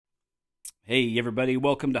Hey, everybody,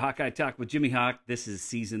 welcome to Hawkeye Talk with Jimmy Hawk. This is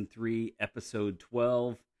season 3, episode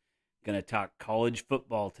 12. Gonna talk college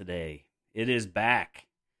football today. It is back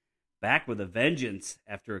with a vengeance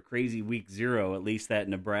after a crazy week 0. At least that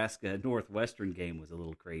Nebraska Northwestern game was a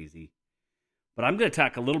little crazy. But I'm gonna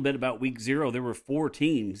talk a little bit about week 0. There were 4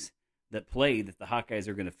 teams that played that the Hawkeyes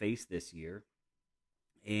are gonna face this year.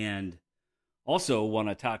 And also want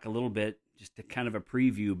to talk a little bit, just to kind of a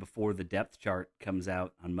preview before the depth chart comes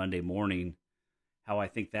out on Monday morning, how I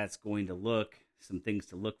think that's going to look, some things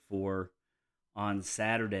to look for on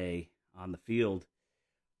Saturday on the field.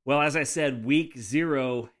 Well, as I said, week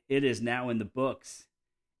 0, it is now in the books.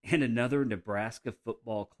 And another Nebraska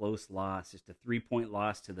football close loss, just a 3-point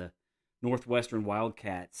loss to the Northwestern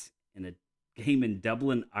Wildcats in a game in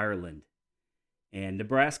Dublin, Ireland. And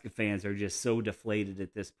Nebraska fans are just so deflated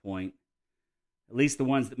at this point. At least the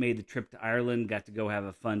ones that made the trip to Ireland got to go have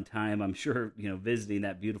a fun time, I'm sure, visiting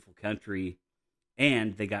that beautiful country.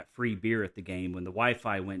 And they got free beer at the game. When the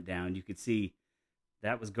Wi-Fi went down, you could see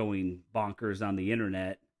that was going bonkers on the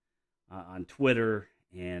internet, on Twitter.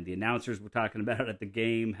 And the announcers were talking about it at the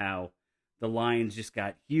game, how the lines just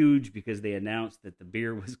got huge because they announced that the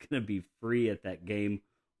beer was going to be free at that game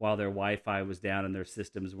while their Wi-Fi was down and their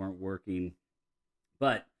systems weren't working.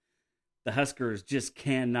 But the Huskers just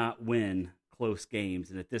cannot win close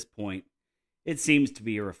games. And at this point, it seems to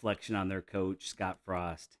be a reflection on their coach, Scott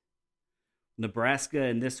Frost. Nebraska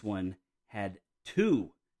in this one had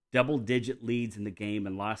 2 double-digit leads in the game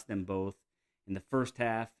and lost them both. In the first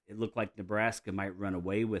half, it looked like Nebraska might run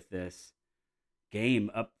away with this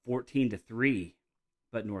game, up 14-3,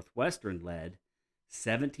 but Northwestern led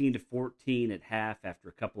 17-14 at half after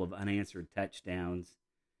a couple of unanswered touchdowns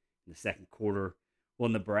in the second quarter. Well,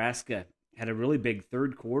 Nebraska had a really big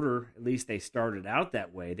third quarter. At least they started out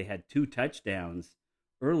that way. They had 2 touchdowns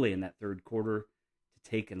early in that third quarter to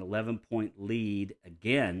take an 11-point lead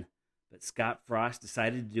again. But Scott Frost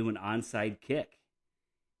decided to do an onside kick.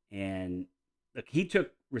 And look, he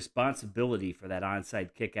took responsibility for that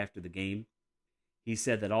onside kick after the game. He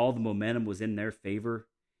said that all the momentum was in their favor.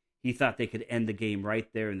 He thought they could end the game right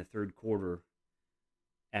there in the third quarter.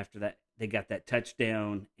 After that, they got that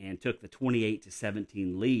touchdown and took the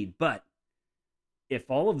 28-17 lead. But if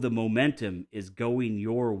all of the momentum is going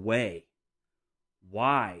your way,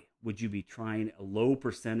 why would you be trying a low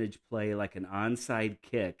percentage play like an onside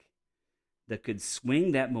kick that could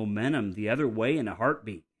swing that momentum the other way in a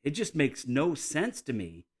heartbeat? It just makes no sense to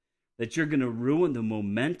me that you're going to ruin the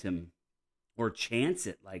momentum or chance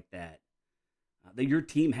it like that that your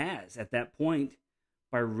team has at that point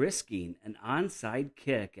by risking an onside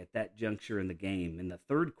kick at that juncture in the game in the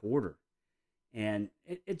third quarter. And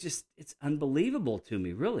it's unbelievable to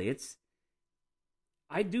me, really.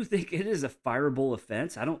 I do think it is a fireable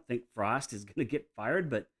offense. I don't think Frost is going to get fired,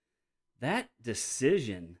 but that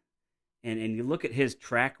decision, and you look at his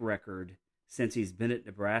track record since he's been at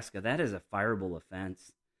Nebraska, that is a fireable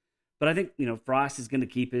offense. But I think, Frost is going to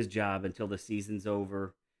keep his job until the season's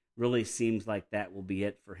over. Really seems like that will be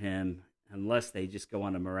it for him, unless they just go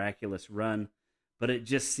on a miraculous run. But it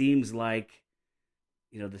just seems like,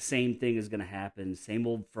 the same thing is going to happen. Same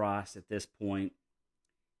old Frost at this point.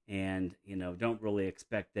 And, don't really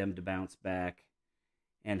expect them to bounce back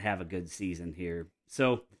and have a good season here.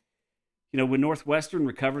 So, when Northwestern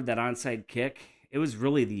recovered that onside kick, it was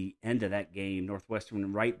really the end of that game. Northwestern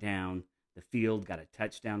went right down the field, got a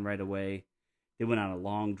touchdown right away. They went on a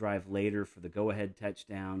long drive later for the go-ahead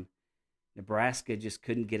touchdown. Nebraska just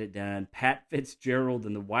couldn't get it done. Pat Fitzgerald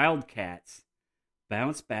and the Wildcats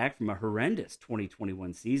bounced back from a horrendous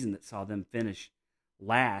 2021 season that saw them finish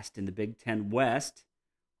last in the Big Ten West,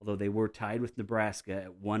 although they were tied with Nebraska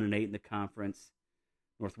at 1-8 in the conference.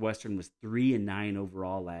 Northwestern was 3-9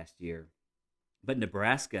 overall last year. But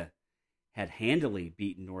Nebraska had handily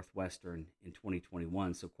beaten Northwestern in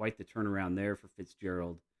 2021, so quite the turnaround there for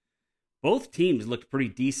Fitzgerald. Both teams looked pretty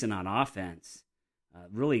decent on offense.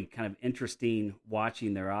 Really kind of interesting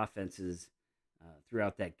watching their offenses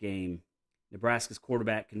throughout that game. Nebraska's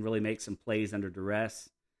quarterback can really make some plays under duress.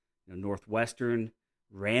 Northwestern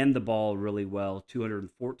ran the ball really well,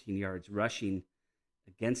 214 yards rushing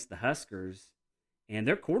against the Huskers. And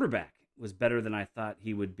their quarterback was better than I thought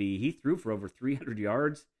he would be. He threw for over 300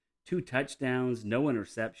 yards, 2 touchdowns, no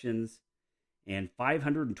interceptions, and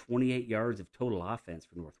 528 yards of total offense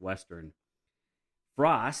for Northwestern.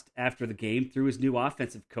 Frost, after the game, threw his new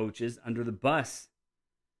offensive coaches under the bus.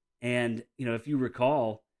 And, if you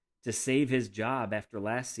recall, to save his job after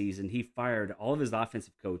last season, he fired all of his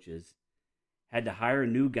offensive coaches, had to hire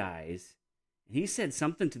new guys. And he said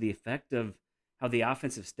something to the effect of how the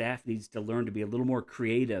offensive staff needs to learn to be a little more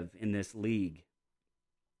creative in this league.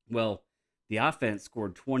 Well, The offense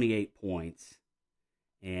scored 28 points,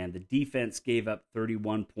 and the defense gave up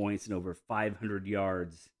 31 points and over 500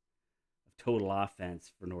 yards of total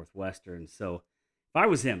offense for Northwestern. So if I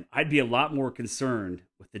was him, I'd be a lot more concerned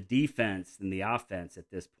with the defense than the offense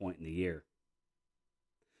at this point in the year.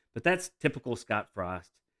 But that's typical Scott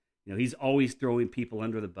Frost. He's always throwing people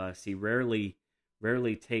under the bus. He rarely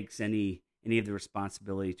takes any of the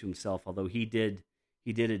responsibility to himself, although he did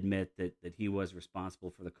admit that he was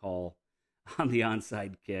responsible for the call on the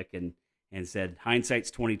onside kick and said, hindsight's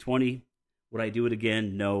 2020. Would I do it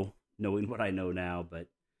again? No, knowing what I know now. But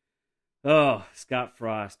Scott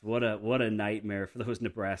Frost, what a nightmare for those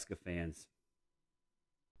Nebraska fans.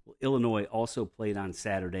 Well, Illinois also played on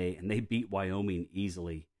Saturday, and they beat Wyoming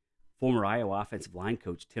easily. Former Iowa offensive line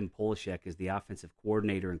coach Tim Polishek is the offensive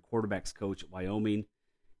coordinator and quarterbacks coach at Wyoming,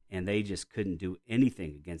 and they just couldn't do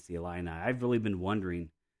anything against the Illini. I've really been wondering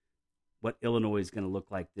what Illinois is going to look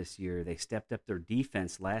like this year. They stepped up their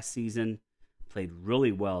defense last season, played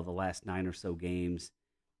really well the last 9 or so games.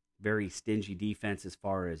 Very stingy defense as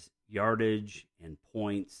far as yardage and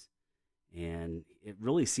points, and it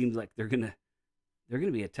really seems like they're going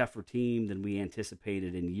to be a tougher team than we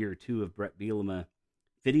anticipated in year 2 of Brett Bielema,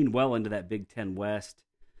 fitting well into that Big Ten West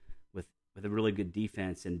with a really good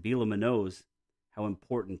defense, and Bielema knows how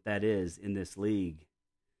important that is in this league.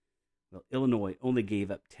 Well, Illinois only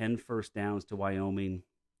gave up 10 first downs to Wyoming.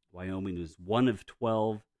 Wyoming was 1 of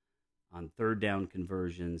 12 on third down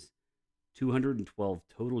conversions, 212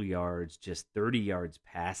 total yards, just 30 yards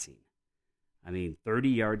passing. 30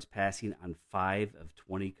 yards passing on 5 of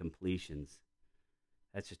 20 completions.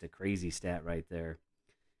 That's just a crazy stat right there.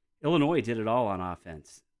 Illinois did it all on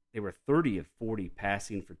offense. They were 30 of 40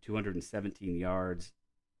 passing for 217 yards.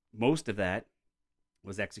 Most of that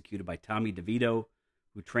was executed by Tommy DeVito,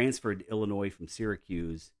 who transferred to Illinois from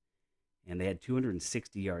Syracuse. And they had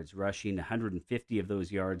 260 yards rushing, 150 of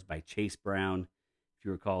those yards by Chase Brown. If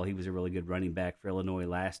you recall, he was a really good running back for Illinois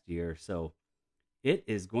last year. So it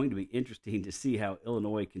is going to be interesting to see how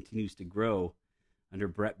Illinois continues to grow under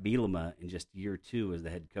Brett Bielema in just year 2 as the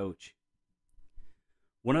head coach.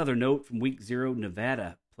 One other note from week 0,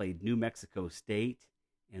 Nevada played New Mexico State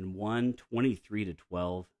and won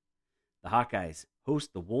 23-12. The Hawkeyes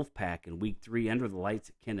host the Wolfpack in week 3 under the lights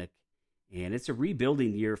at Kinnick, and it's a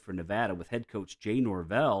rebuilding year for Nevada with head coach Jay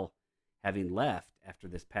Norvell having left after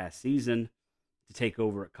this past season to take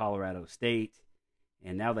over at Colorado State,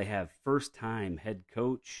 and now they have first-time head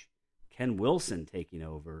coach Ken Wilson taking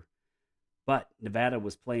over. But Nevada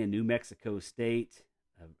was playing New Mexico State,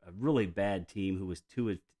 a really bad team who was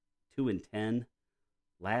 2-10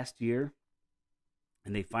 last year,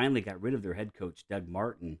 and they finally got rid of their head coach Doug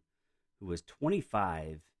Martin, who was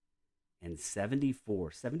 25-74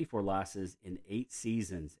 losses in 8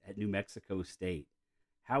 seasons at New Mexico State.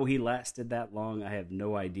 How he lasted that long, I have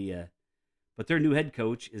no idea. But their new head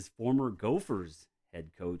coach is former Gophers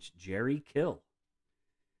head coach Jerry Kill.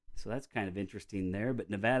 So that's kind of interesting there.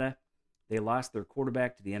 But Nevada, they lost their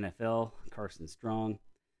quarterback to the NFL, Carson Strong.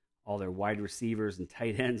 All their wide receivers and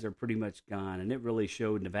tight ends are pretty much gone. And it really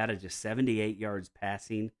showed. Nevada just 78 yards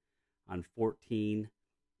passing on 14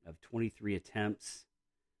 of 23 attempts.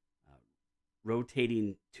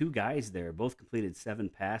 Rotating 2 guys there. Both completed 7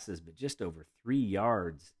 passes, but just over 3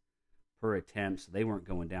 yards per attempt. So they weren't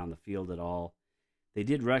going down the field at all. They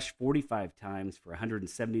did rush 45 times for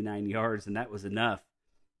 179 yards, and that was enough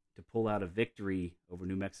to pull out a victory over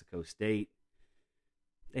New Mexico State.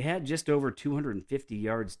 They had just over 250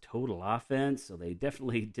 yards total offense, so they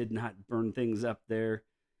definitely did not burn things up there.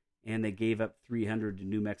 And they gave up 300 to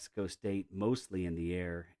New Mexico State, mostly in the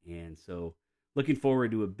air. And so looking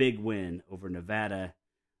forward to a big win over Nevada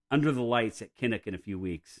under the lights at Kinnick in a few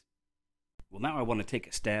weeks. Well, now I want to take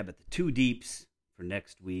a stab at the 2 deeps for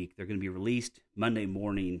next week. They're going to be released Monday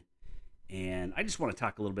morning. And I just want to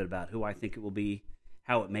talk a little bit about who I think it will be,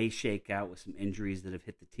 how it may shake out with some injuries that have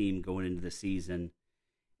hit the team going into the season.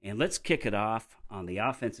 And let's kick it off on the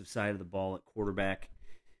offensive side of the ball at quarterback.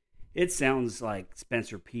 It sounds like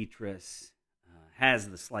Spencer Petras has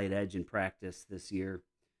the slight edge in practice this year.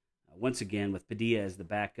 Once again, with Padilla as the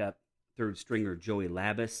backup, third stringer Joey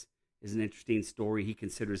Labus is an interesting story. He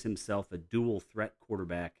considers himself a dual threat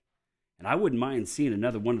quarterback. And I wouldn't mind seeing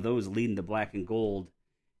another one of those leading the black and gold.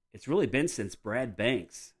 It's really been since Brad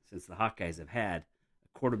Banks, since the Hawkeyes have had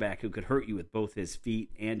a quarterback who could hurt you with both his feet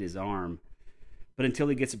and his arm. But until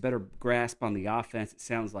he gets a better grasp on the offense, it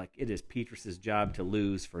sounds like it is Petras' job to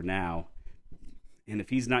lose for now. And if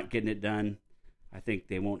he's not getting it done, I think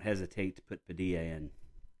they won't hesitate to put Padilla in.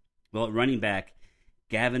 Well, at running back,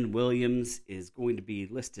 Gavin Williams is going to be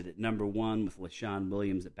listed at number 1 with LaShawn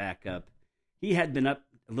Williams at backup. He had been up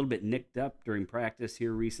a little bit nicked up during practice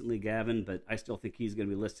here recently, Gavin, but I still think he's going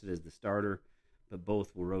to be listed as the starter. But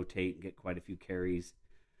both will rotate and get quite a few carries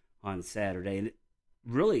on Saturday. And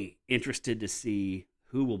really interested to see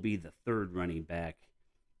who will be the third running back.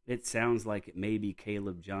 It sounds like it may be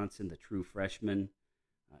Caleb Johnson, the true freshman,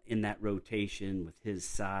 in that rotation with his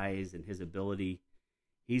size and his ability.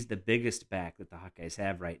 He's the biggest back that the Hawkeyes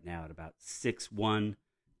have right now at about 6'1",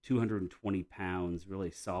 220 pounds,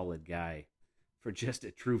 really solid guy for just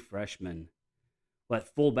a true freshman.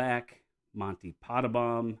 But fullback, Monty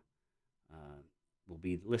Potabom, will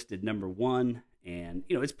be listed number 1. And,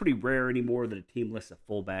 it's pretty rare anymore that a team lists a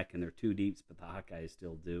fullback in their two deeps, but the Hawkeyes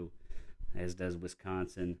still do, as does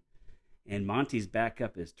Wisconsin. And Monty's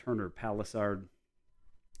backup is Turner Palisard.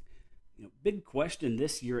 Big question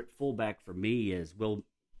this year at fullback for me is, will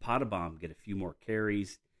Potabom get a few more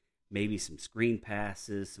carries, maybe some screen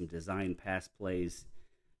passes, some design pass plays,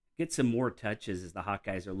 get some more touches as the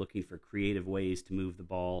Hawkeyes are looking for creative ways to move the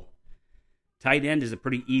ball. Tight end is a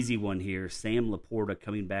pretty easy one here. Sam Laporta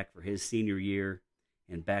coming back for his senior year,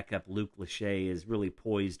 and backup Luke Lachey is really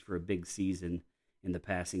poised for a big season in the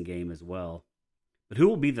passing game as well. But who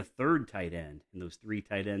will be the third tight end in those 3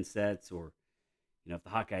 tight end sets? Or, if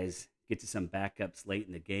the Hawkeyes get to some backups late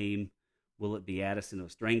in the game, will it be Addison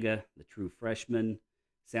Ostrenga, the true freshman?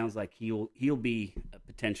 Sounds like he'll be a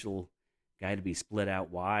potential guy to be split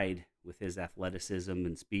out wide with his athleticism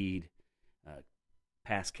and speed,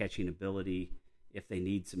 pass catching ability if they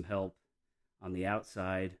need some help on the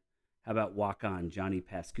outside. How about walk-on Johnny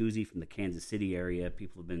Pascuzzi from the Kansas City area?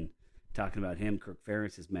 People have been talking about him. Kirk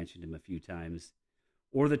Ferentz has mentioned him a few times.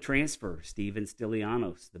 Or the transfer, Steven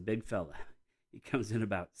Stylianos, the big fella. He comes in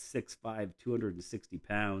about 6'5", 260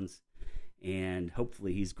 pounds, and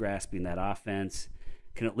hopefully he's grasping that offense,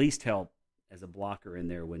 can at least help as a blocker in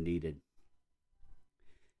there when needed.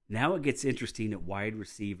 Now it gets interesting at wide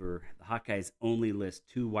receiver. The Hawkeyes only list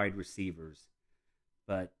 2 wide receivers,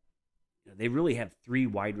 but they really have 3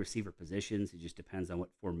 wide receiver positions. It just depends on what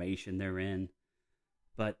formation they're in.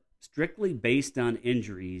 But strictly based on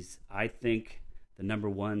injuries, I think the number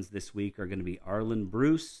 1s this week are going to be Arlen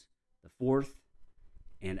Bruce, the 4th,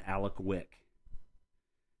 and Alec Wick.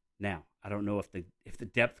 Now, I don't know if the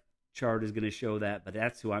depth chart is going to show that, but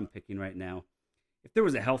that's who I'm picking right now. If there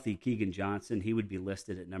was a healthy Keegan Johnson, he would be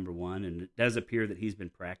listed at number 1, and it does appear that he's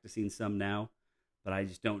been practicing some now, but I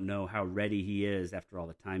just don't know how ready he is after all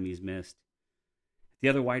the time he's missed. The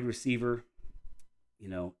other wide receiver,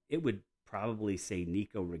 it would probably say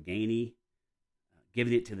Nico Reganey,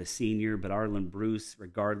 giving it to the senior, but Arlen Bruce,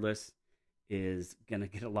 regardless, is going to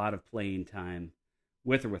get a lot of playing time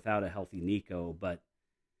with or without a healthy Nico, but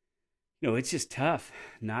it's just tough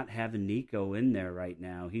not having Nico in there right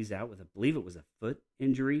now. He's out with, I believe it was a foot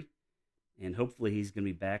injury, and hopefully he's going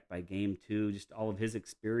to be back by game 2. Just all of his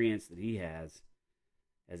experience that he has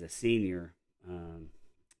as a senior.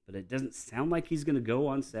 But it doesn't sound like he's going to go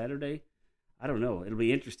on Saturday. I don't know. It'll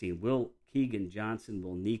be interesting. Will Keegan Johnson,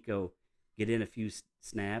 will Nico get in a few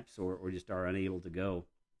snaps or just are unable to go?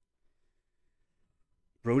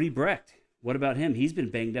 Brody Brecht, what about him? He's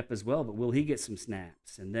been banged up as well, but will he get some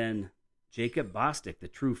snaps? And then Jacob Bostic, the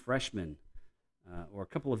true freshman, or a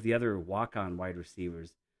couple of the other walk-on wide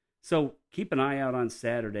receivers. So keep an eye out on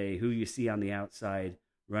Saturday, who you see on the outside,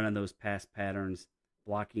 running those pass patterns,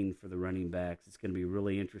 blocking for the running backs. It's going to be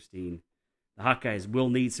really interesting. The Hawkeyes will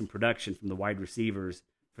need some production from the wide receivers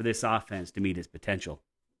for this offense to meet its potential.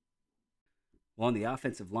 Well, on the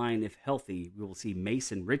offensive line, if healthy, we will see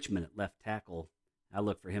Mason Richmond at left tackle. I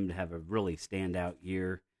look for him to have a really standout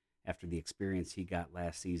year after the experience he got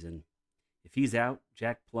last season. If he's out,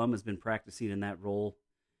 Jack Plum has been practicing in that role.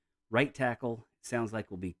 Right tackle, it sounds like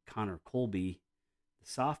will be Connor Colby, the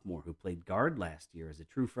sophomore who played guard last year as a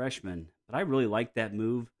true freshman. But I really like that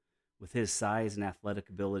move. With his size and athletic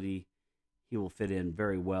ability, he will fit in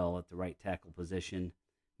very well at the right tackle position.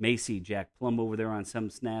 May see Jack Plum over there on some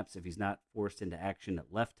snaps if he's not forced into action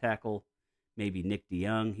at left tackle. Maybe Nick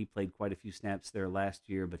DeYoung. He played quite a few snaps there last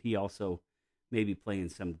year, but he also may be playing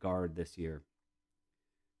some guard this year.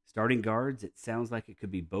 Starting guards, it sounds like it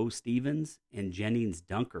could be Bo Stevens and Jennings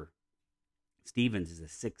Dunker. Stevens is a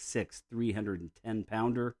 6'6",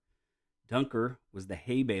 310-pounder. Dunker was the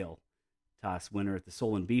hay bale toss winner at the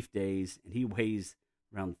Soul and Beef Days, and he weighs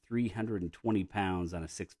around 320 pounds on a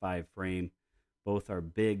 6'5" frame. Both are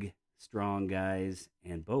big, strong guys,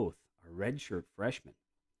 and both are redshirt freshmen.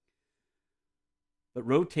 But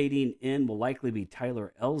rotating in will likely be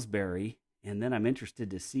Tyler Ellsbury, and then I'm interested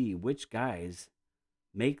to see which guys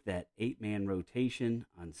make that 8-man rotation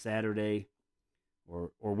on Saturday.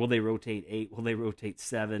 Or will they rotate 8? Will they rotate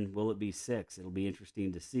 7? Will it be 6? It'll be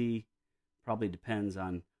interesting to see. probably depends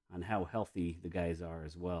on how healthy the guys are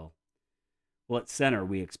as well. Well, at center,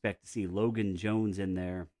 we expect to see Logan Jones in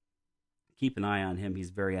there. Keep an eye on him. He's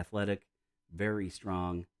very athletic, very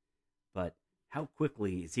strong. But how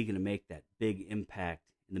quickly is he going to make that big impact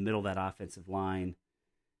in the middle of that offensive line?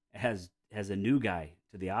 Has a new guy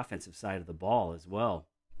to the offensive side of the ball as well.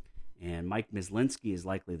 And Mike Myslinski is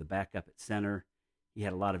likely the backup at center. He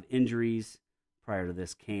had a lot of injuries prior to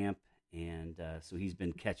this camp, and so he's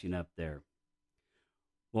been catching up there.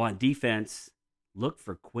 Well, on defense, look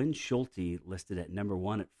for Quinn Schulte listed at number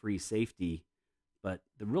 1 at free safety. But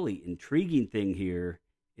the really intriguing thing here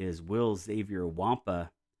is Will Xavier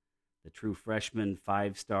Wampa, the true freshman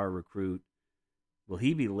 5-star recruit. Will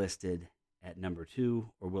he be listed at number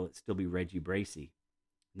 2, or will it still be Reggie Bracey?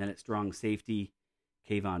 And then at strong safety,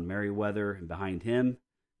 Kayvon Merriweather, and behind him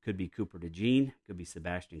could be Cooper DeJean, could be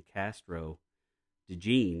Sebastian Castro.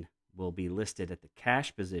 DeJean will be listed at the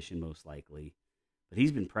cash position most likely, but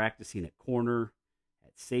he's been practicing at corner,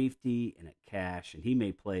 at safety, and at cash, and he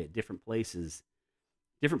may play at different places,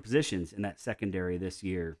 different positions in that secondary this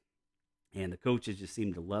year. And the coaches just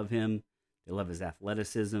seem to love him. They love his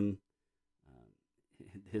athleticism,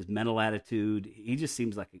 his mental attitude. He just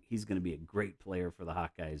seems like he's going to be a great player for the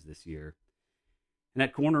Hawkeyes this year. And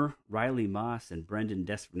at corner, Riley Moss and Brendan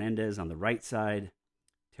Desfernandez on the right side,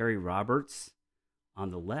 Terry Roberts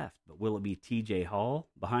on the left. But will it be TJ Hall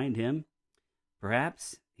behind him?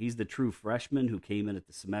 Perhaps. He's the true freshman who came in at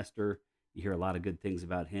the semester. You hear a lot of good things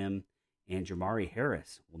about him. And Jamari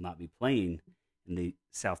Harris will not be playing in the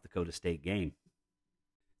South Dakota State game.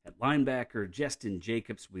 At linebacker, Justin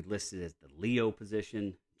Jacobs we listed as the Leo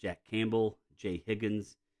position. Jack Campbell, Jay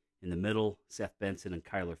Higgins in the middle, Seth Benson and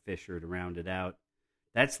Kyler Fisher to round it out.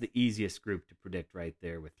 That's the easiest group to predict right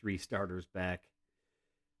there with 3 starters back.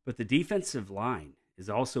 But the defensive line is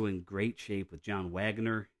also in great shape with John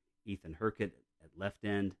Wagner, Ethan Hurkett at left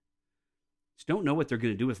end. Just don't know what they're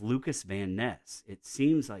going to do with Lucas Van Ness. It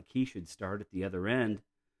seems like he should start at the other end,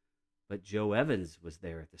 but Joe Evans was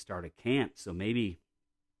there at the start of camp, so maybe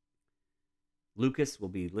Lucas will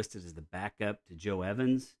be listed as the backup to Joe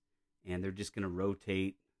Evans, and they're just going to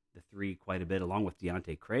rotate the 3 quite a bit, along with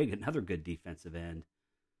Deontay Craig, another good defensive end.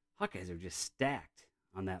 Hawkeyes are just stacked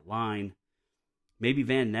on that line. Maybe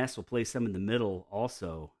Van Ness will play some in the middle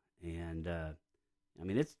also, and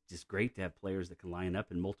it's just great to have players that can line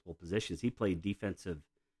up in multiple positions. He played defensive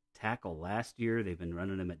tackle last year. They've been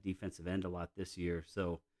running him at defensive end a lot this year,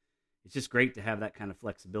 so it's just great to have that kind of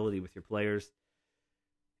flexibility with your players.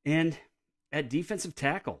 And at defensive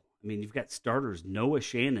tackle, you've got starters Noah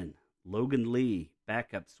Shannon, Logan Lee,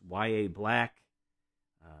 backups Y.A. Black,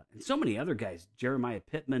 and so many other guys, Jeremiah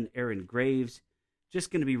Pittman, Aaron Graves.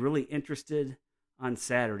 Just going to be really interested on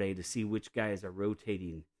Saturday to see which guys are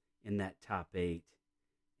rotating in that top 8.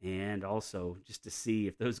 And also just to see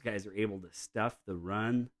if those guys are able to stuff the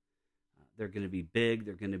run. They're going to be big.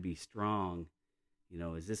 They're going to be strong.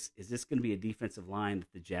 Is this going to be a defensive line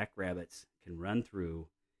that the Jackrabbits can run through,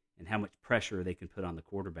 and how much pressure they can put on the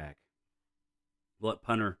quarterback? Well, at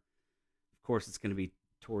punter, of course, it's going to be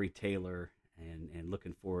Tory Taylor, and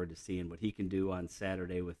looking forward to seeing what he can do on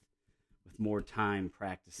Saturday with more time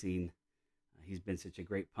practicing. He's been such a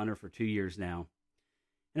great punter for 2 years now.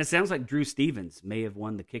 And it sounds like Drew Stevens may have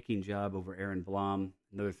won the kicking job over Aaron Blom.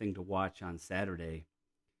 Another thing to watch on Saturday.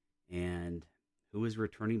 And who is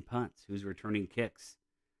returning punts? Who's returning kicks?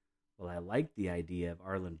 Well, I like the idea of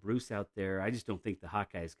Arlen Bruce out there. I just don't think the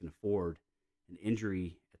Hawkeyes can afford an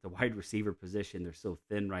injury at the wide receiver position. They're so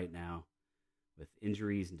thin right now with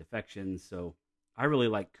injuries and defections. So I really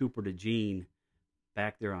like Cooper DeJean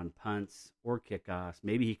back there on punts or kickoffs.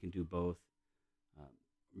 Maybe he can do both.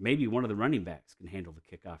 Maybe one of the running backs can handle the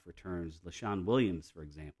kickoff returns. LaShawn Williams, for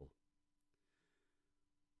example.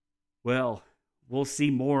 Well, we'll see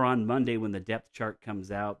more on Monday when the depth chart comes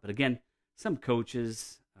out. But again,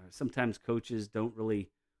 sometimes coaches don't really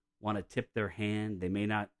want to tip their hand. They may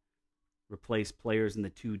not replace players in the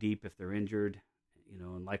 2 deep if they're injured,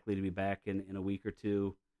 and likely to be back in a week or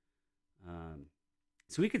two.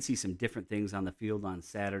 So we could see some different things on the field on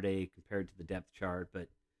Saturday compared to the depth chart, but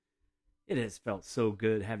it has felt so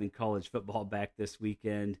good having college football back this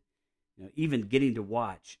weekend. Even getting to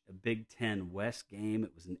watch a Big Ten West game,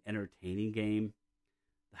 it was an entertaining game.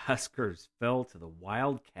 The Huskers fell to the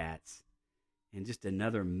Wildcats in just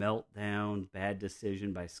another meltdown, bad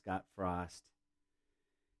decision by Scott Frost.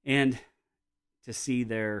 And to see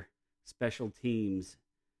their special teams,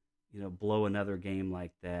 blow another game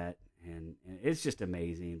like that, and it's just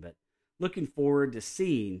amazing. But looking forward to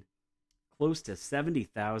seeing close to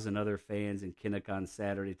 70,000 other fans in Kinnick on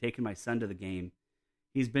Saturday, taking my son to the game.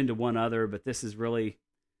 He's been to one other, but this is really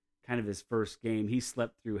kind of his first game. He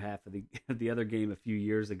slept through half of the other game a few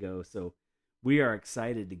years ago. So we are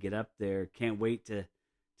excited to get up there. Can't wait to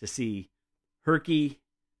see Herky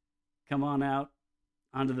come on out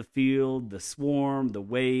onto the field, the Swarm, the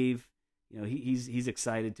Wave. He's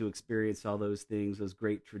excited to experience all those things, those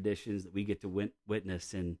great traditions that we get to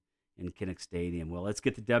witness in Kinnick Stadium. Well, let's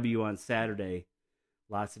get the W on Saturday.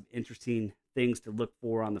 Lots of interesting things to look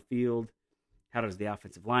for on the field. How does the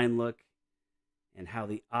offensive line look? And how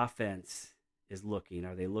the offense is looking.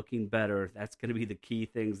 Are they looking better? That's going to be the key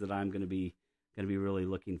things that I'm going to be really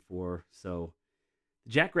looking for. So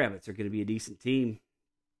the Jackrabbits are going to be a decent team,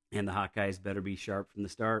 and the Hawkeyes better be sharp from the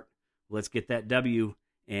start. Let's get that W,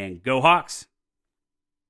 and go Hawks!